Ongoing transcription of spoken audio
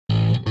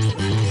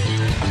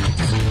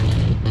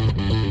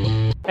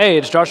Hey,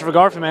 it's Joshua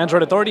Vergara from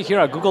Android Authority here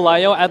at Google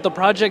I/O at the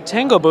Project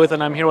Tango booth,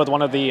 and I'm here with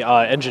one of the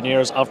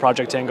engineers of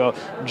Project Tango,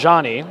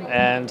 Johnny.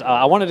 And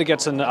I wanted to get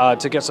some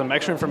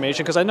extra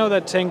information because I know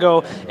that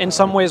Tango, in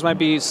some ways, might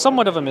be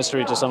somewhat of a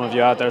mystery to some of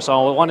you out there.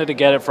 So I wanted to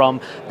get it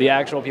from the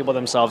actual people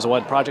themselves,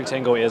 what Project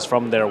Tango is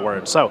from their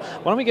words. So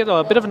why don't we get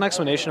a bit of an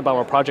explanation about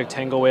what Project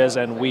Tango is?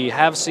 And we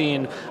have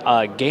seen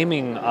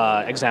gaming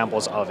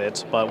examples of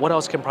it, but what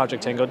else can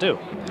Project Tango do?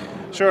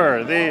 Sure.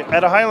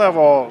 At a high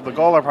level, the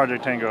goal of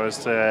Project Tango is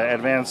to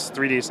advance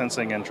 3D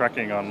sensing and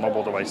tracking on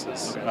mobile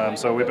devices.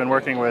 So we've been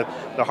working with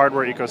the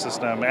hardware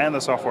ecosystem and the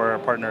software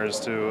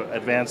partners to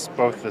advance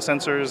both the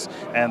sensors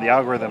and the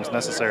algorithms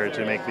necessary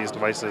to make these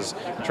devices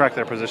track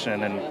their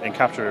position and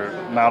capture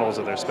models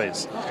of their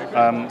space.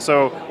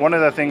 So one of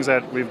the things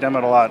that we've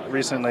demoed a lot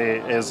recently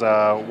is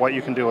what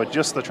you can do with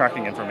just the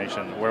tracking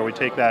information, where we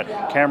take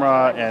that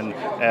camera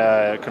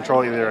and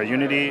control either a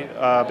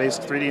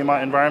Unity-based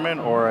 3D environment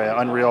or an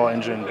Unreal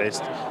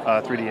Engine-based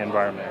 3D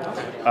environment.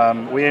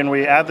 When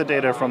we add the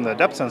data from the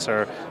depth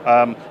sensor,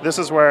 this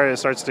is where it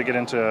starts to get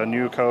into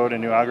new code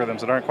and new algorithms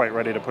that aren't quite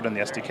ready to put in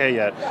the SDK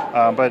yet,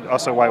 but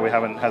also why we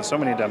haven't had so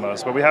many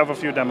demos. But we have a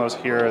few demos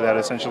here that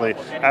essentially,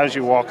 as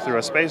you walk through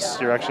a space,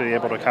 you're actually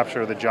able to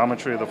capture the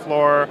geometry of the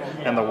floor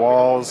and the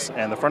walls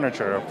and the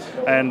furniture.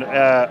 And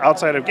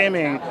outside of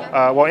gaming,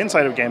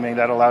 inside of gaming,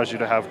 that allows you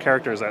to have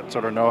characters that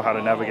sort of know how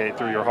to navigate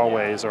through your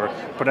hallways or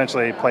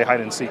potentially play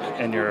hide and seek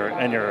in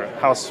your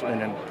house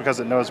because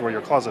it knows where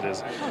your closet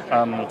is.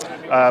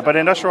 But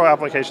industrial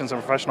applications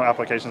and professional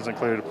applications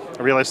include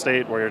real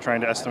estate, where you're trying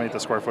to estimate the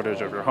square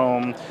footage of your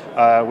home.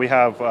 We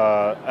have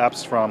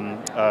apps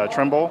from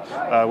Trimble,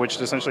 which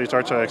essentially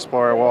start to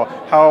explore, well,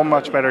 how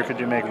much better could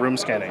you make room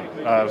scanning?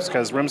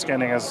 Because room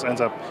scanning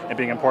ends up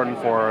being important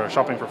for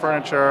shopping for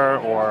furniture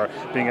or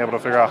being able to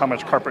figure out how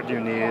much carpet you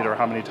need or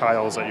how many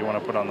tiles that you want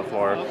to put on the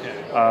floor.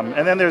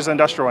 And then there's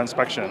industrial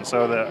inspection.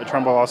 So the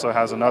Trimble also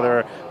has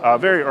another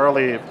very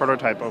early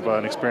prototype of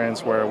an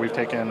experience where we've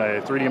taken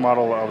a 3D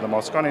model of the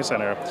Moscone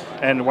Center,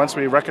 and once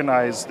we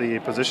recognize the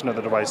position of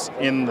the device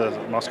in the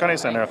Moscone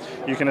Center,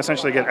 you can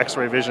essentially get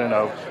X-ray vision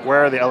of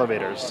where are the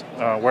elevators,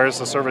 where's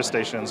the service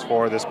stations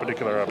for this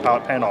particular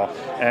panel,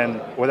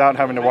 and without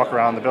having to walk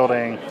around the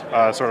building,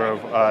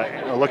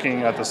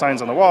 looking at the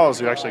signs on the walls,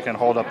 you actually can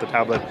hold up the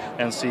tablet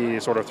and see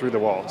sort of through the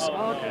walls.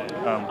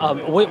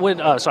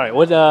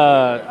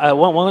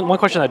 One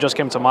question that just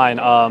came to mind,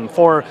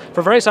 for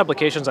various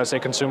applications I say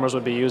consumers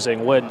would be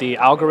using, would the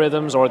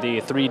algorithms or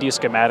the 3D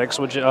schematics,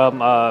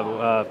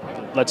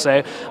 let's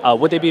say,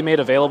 would they be made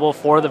available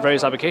for the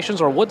various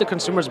applications, or would the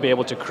consumers be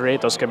able to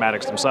create those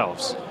schematics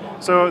themselves?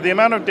 So the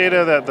amount of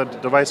data that the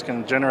device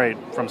can generate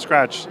from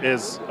scratch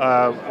is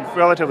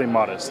relatively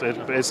modest.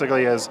 It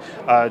basically is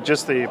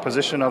just the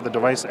position of the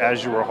device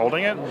as you were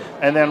holding it,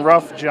 and then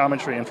rough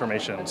geometry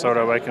information. Sort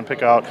of, I can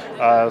pick out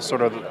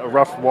sort of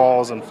rough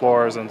walls and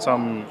floors and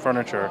some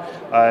furniture,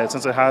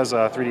 since it has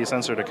a 3D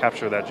sensor to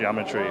capture that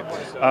geometry.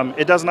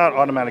 It does not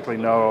automatically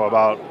know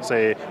about,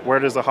 say, where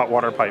does the hot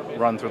water pipe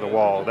run through the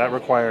wall. That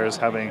requires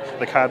having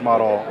the CAD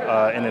model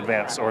in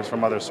advance or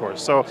from other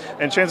source. So,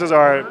 and chances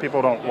are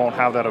people won't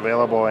have that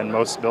available in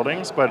most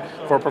buildings, but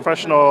for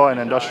professional and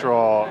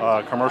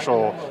industrial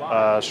commercial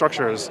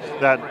structures,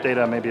 that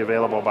data may be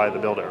available by the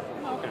builder.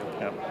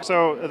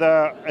 So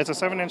it's a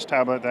 7-inch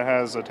tablet that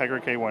has a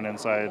Tegra K1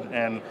 inside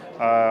and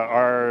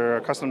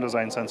our custom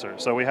designed sensor.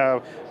 So we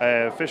have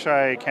a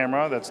fisheye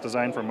camera that's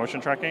designed for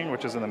motion tracking,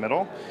 which is in the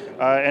middle.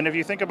 And if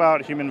you think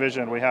about human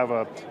vision, we have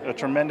a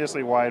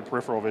tremendously wide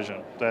peripheral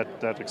vision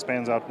that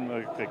expands out,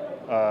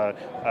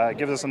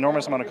 gives us an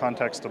enormous amount of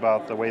context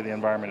about the way the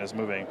environment is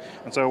moving.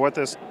 And so what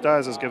this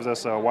does is gives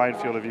us a wide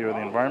field of view of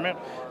the environment.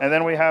 And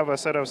then we have a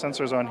set of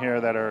sensors on here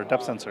that are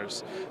depth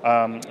sensors.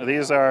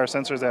 These are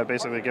sensors that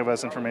basically give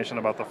us information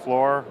about the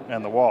floor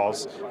and the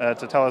walls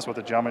to tell us what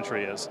the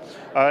geometry is.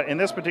 In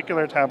this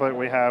particular tablet,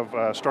 we have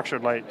a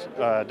structured light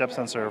depth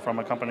sensor from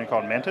a company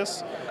called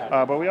Mantis,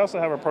 but we also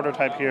have a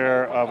prototype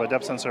here of a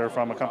depth sensor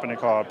from a company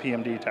called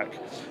PMD Tech.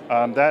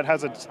 That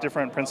has a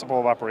different principle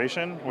of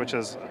operation, which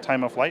is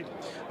time of flight,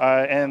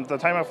 and the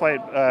time of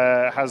flight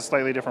has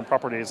slightly different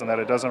properties in that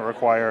it doesn't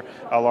require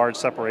a large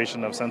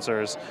separation of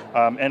sensors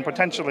and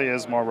potentially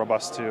is more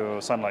robust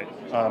to sunlight.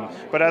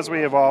 But as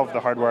we evolve the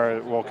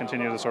hardware, we'll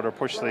continue to sort of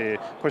push the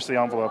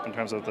envelope in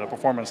terms of the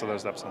performance of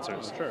those depth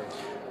sensors.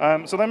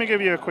 Sure. So let me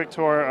give you a quick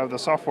tour of the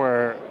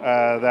software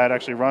that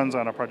actually runs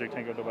on a Project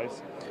Tango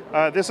device.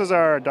 This is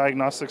our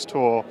diagnostics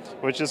tool,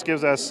 which just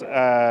gives us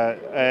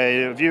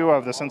a view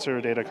of the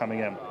sensor data coming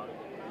in.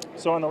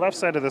 So on the left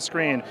side of the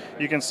screen,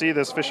 you can see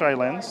this fisheye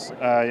lens.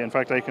 In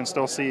fact, I can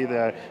still see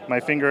my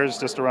fingers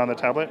just around the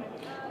tablet.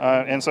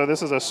 And so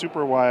this is a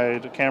super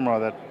wide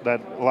camera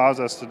that allows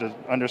us to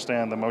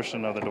understand the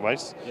motion of the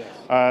device.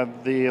 Yes.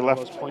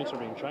 Those points are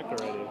being tracked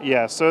already.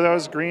 Yeah, so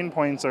those green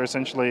points are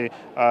essentially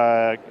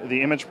the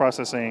image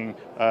processing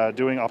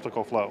doing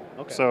optical flow.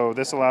 Okay. So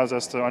this allows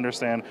us to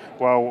understand,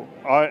 well,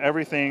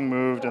 everything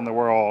moved in the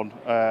world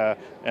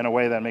in a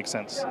way that makes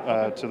sense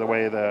to the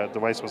way the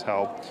device was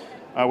held.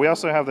 We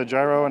also have the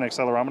gyro and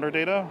accelerometer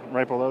data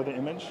right below the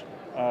image.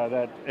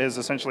 that is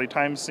essentially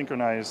time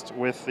synchronized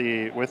with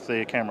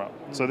the camera.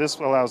 So this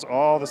allows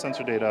all the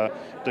sensor data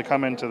to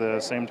come into the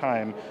same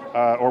time,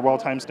 or well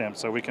timestamped,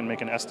 so we can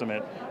make an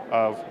estimate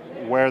of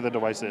where the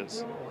device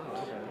is.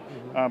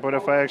 But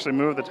if I actually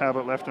move the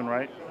tablet left and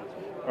right,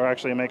 or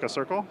actually make a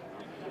circle,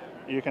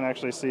 you can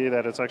actually see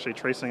that it's actually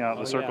tracing out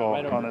the circle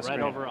on the screen.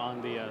 Right over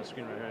on the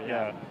screen right here.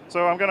 Yeah.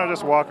 So I'm going to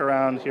just walk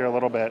around here a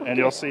little bit, and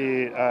you'll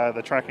see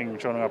the tracking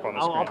showing up on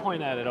the screen. I'll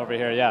point at it over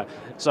here, yeah.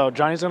 So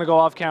Johnny's going to go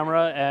off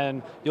camera,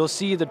 and you'll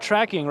see the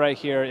tracking right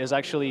here is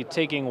actually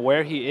taking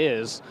where he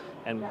is,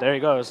 and there he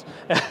goes.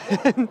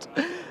 And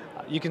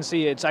you can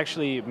see it's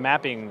actually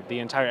mapping the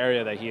entire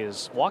area that he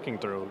is walking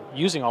through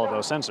using all of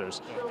those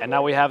sensors. And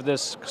now we have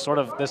this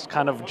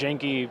kind of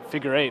janky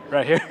figure 8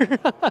 right here.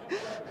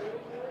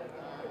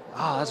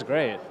 Oh, that's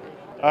great.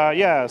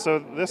 Yeah, so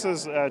this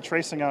is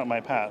tracing out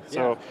my path. Yeah.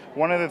 So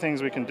one of the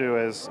things we can do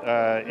is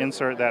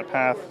insert that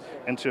path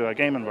into a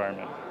game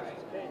environment.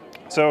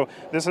 So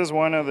this is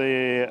one of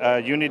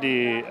the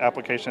Unity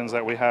applications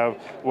that we have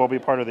will be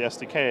part of the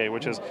SDK,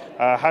 which is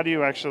how do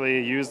you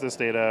actually use this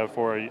data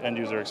for end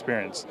user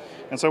experience?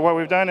 And so what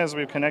we've done is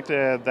we've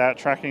connected that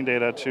tracking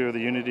data to the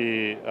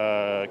Unity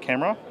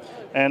camera.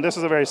 And this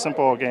is a very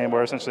simple game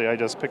where essentially I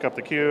just pick up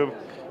the cube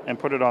and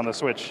put it on the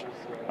switch.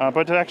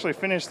 But to actually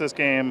finish this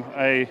game,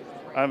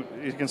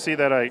 you can see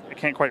that I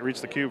can't quite reach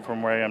the cube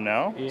from where I am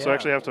now. Yeah. So I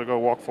actually have to go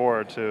walk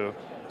forward to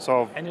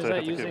solve. And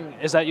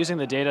is that using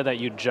the data that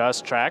you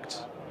just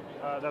tracked?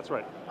 That's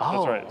right. Oh,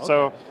 that's right.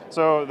 Okay.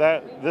 So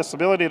this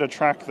ability to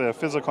track the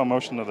physical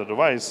motion of the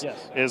device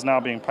is now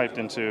being piped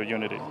into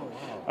Unity.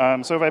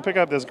 So if I pick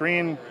up this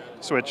green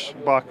switch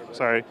block,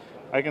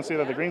 I can see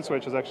that the green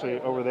switch is actually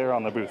over there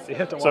on the booth. You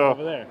have to walk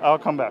over there. I'll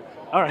come back.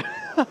 All right.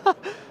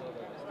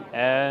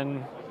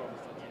 And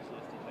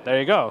there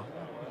you go.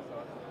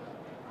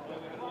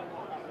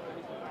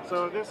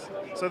 So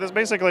this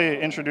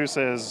basically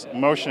introduces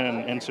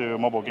motion into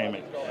mobile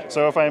gaming.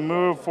 So if I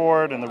move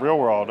forward in the real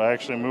world, I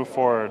actually move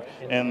forward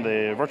in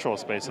the virtual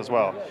space as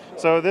well.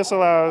 So this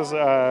allows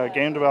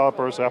game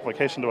developers,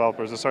 application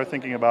developers to start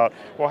thinking about,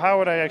 well, how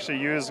would I actually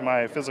use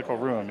my physical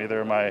room,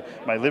 either my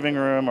living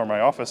room or my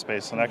office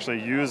space, and actually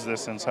use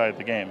this inside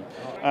the game?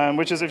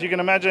 Which is, if you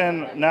can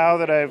imagine, now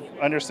that I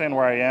understand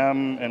where I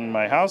am in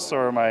my house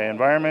or my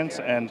environment,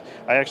 and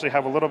I actually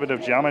have a little bit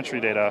of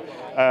geometry data,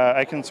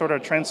 I can sort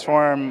of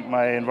transform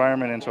my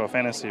environment into a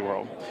fantasy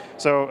world.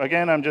 So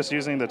again, I'm just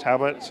using the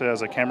tablet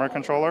as a camera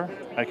controller.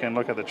 I can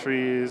look at the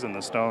trees and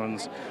the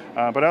stones,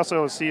 but I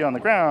also see on the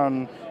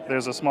ground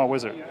there's a small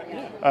wizard.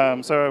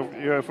 So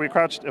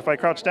if I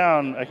crouch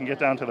down, I can get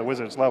down to the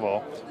wizard's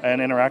level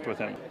and interact with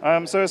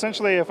him. So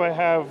essentially, if I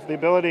have the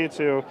ability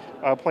to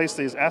place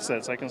these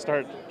assets, I can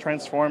start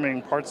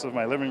transforming parts of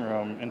my living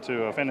room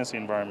into a fantasy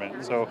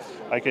environment. So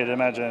I could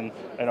imagine,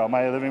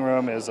 my living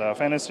room is a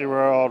fantasy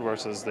world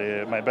versus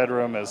my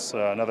bedroom is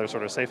another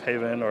sort of safe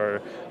haven,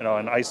 or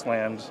an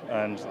Iceland,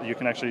 and you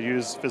can actually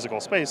use physical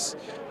space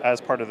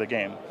as part of the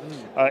game.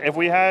 If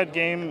we had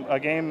a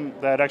game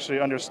that actually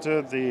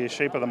understood the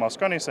shape of the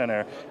Moscone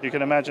Center, you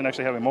can imagine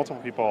actually having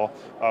multiple people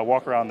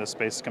walk around this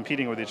space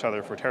competing with each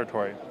other for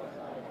territory.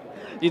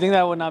 Do you think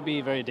that would not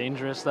be very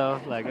dangerous, though?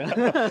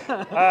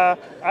 I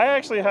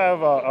actually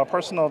have a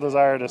personal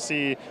desire to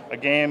see a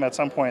game at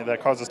some point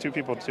that causes two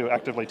people to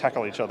actively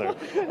tackle each other.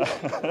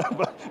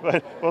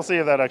 but we'll see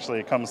if that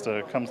actually comes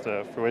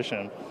to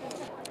fruition.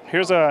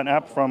 Here's an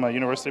app from a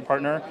university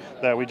partner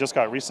that we just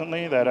got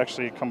recently that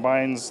actually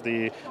combines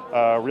the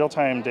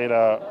real-time data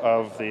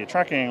of the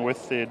tracking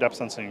with the depth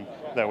sensing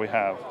that we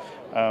have.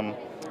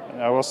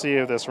 We'll see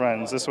if this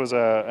runs. This was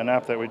an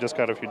app that we just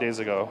got a few days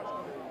ago.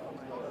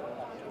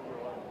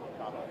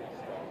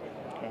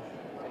 Okay.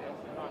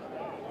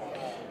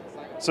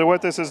 So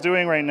what this is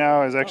doing right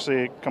now is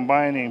actually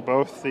combining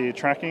both the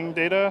tracking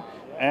data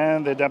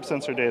and the depth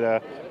sensor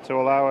data to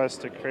allow us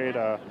to create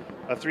a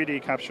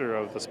 3D capture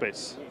of the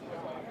space.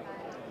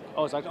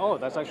 Oh,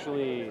 that's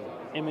actually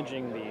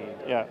imaging the...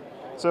 Yeah.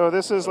 So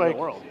this is like,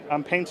 world.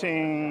 I'm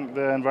painting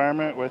the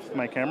environment with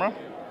my camera,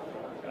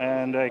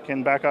 and I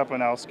can back up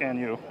and I'll scan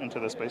you into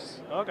the space.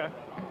 Okay.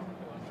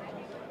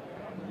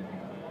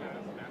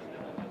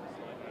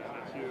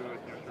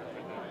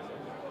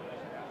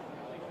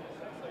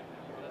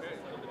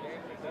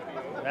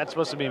 That's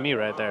supposed to be me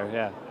right there,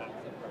 yeah.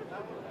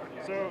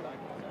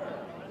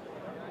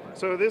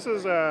 So this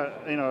is a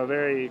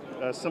very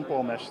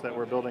simple mesh that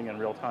we're building in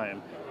real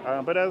time.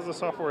 But as the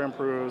software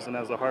improves and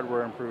as the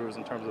hardware improves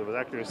in terms of its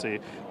accuracy,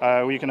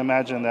 we can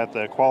imagine that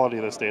the quality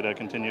of this data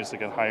continues to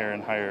get higher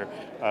and higher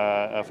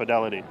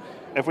fidelity.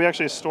 If we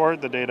actually stored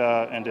the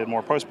data and did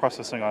more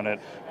post-processing on it,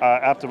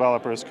 app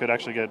developers could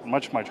actually get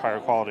much, much higher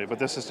quality. But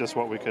this is just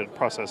what we could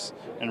process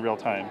in real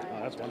time. Oh,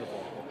 that's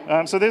wonderful.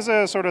 So these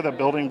are sort of the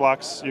building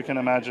blocks you can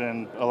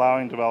imagine,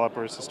 allowing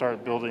developers to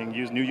start building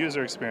new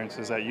user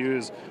experiences that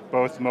use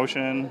both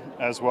motion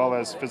as well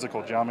as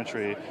physical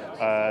geometry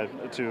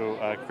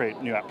to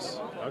create new apps.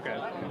 Okay.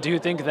 Do you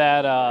think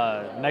that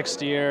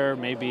next year,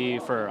 maybe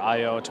for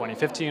I/O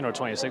 2015 or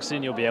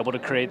 2016, you'll be able to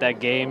create that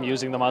game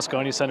using the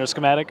Moscone Center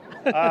schematic?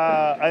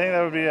 I think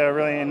that would be a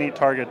really neat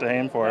target to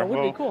aim for. That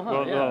would be cool,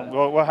 huh?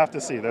 We'll have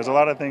to see. There's a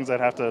lot of things that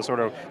have to sort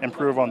of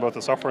improve on both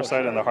the software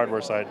side and the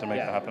hardware side to make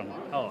that happen.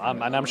 Oh,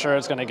 and I'm sure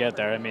it's going to get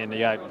there. I mean,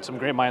 yeah, some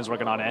great minds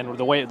working on it, and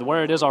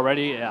where it is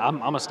already,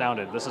 I'm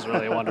astounded. This is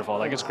really wonderful.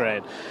 Like, it's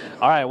great.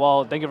 All right,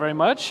 well, thank you very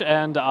much,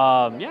 and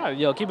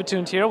yeah, keep it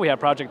tuned here. We have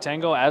Project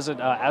Tango. As it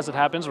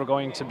happens, we're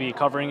going to be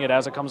covering it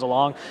as it comes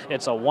along.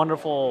 It's a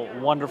wonderful,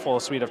 wonderful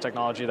suite of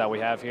technology that we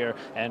have here,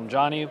 and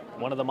Johnny,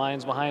 one of the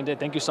minds behind it.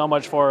 Thank you so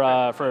much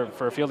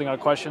for fielding our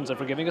questions and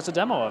for giving us a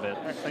demo of it.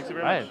 Thanks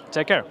very much. All right,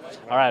 take care.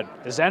 All right,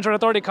 this is Android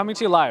Authority coming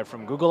to you live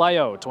from Google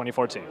I/O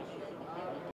 2014.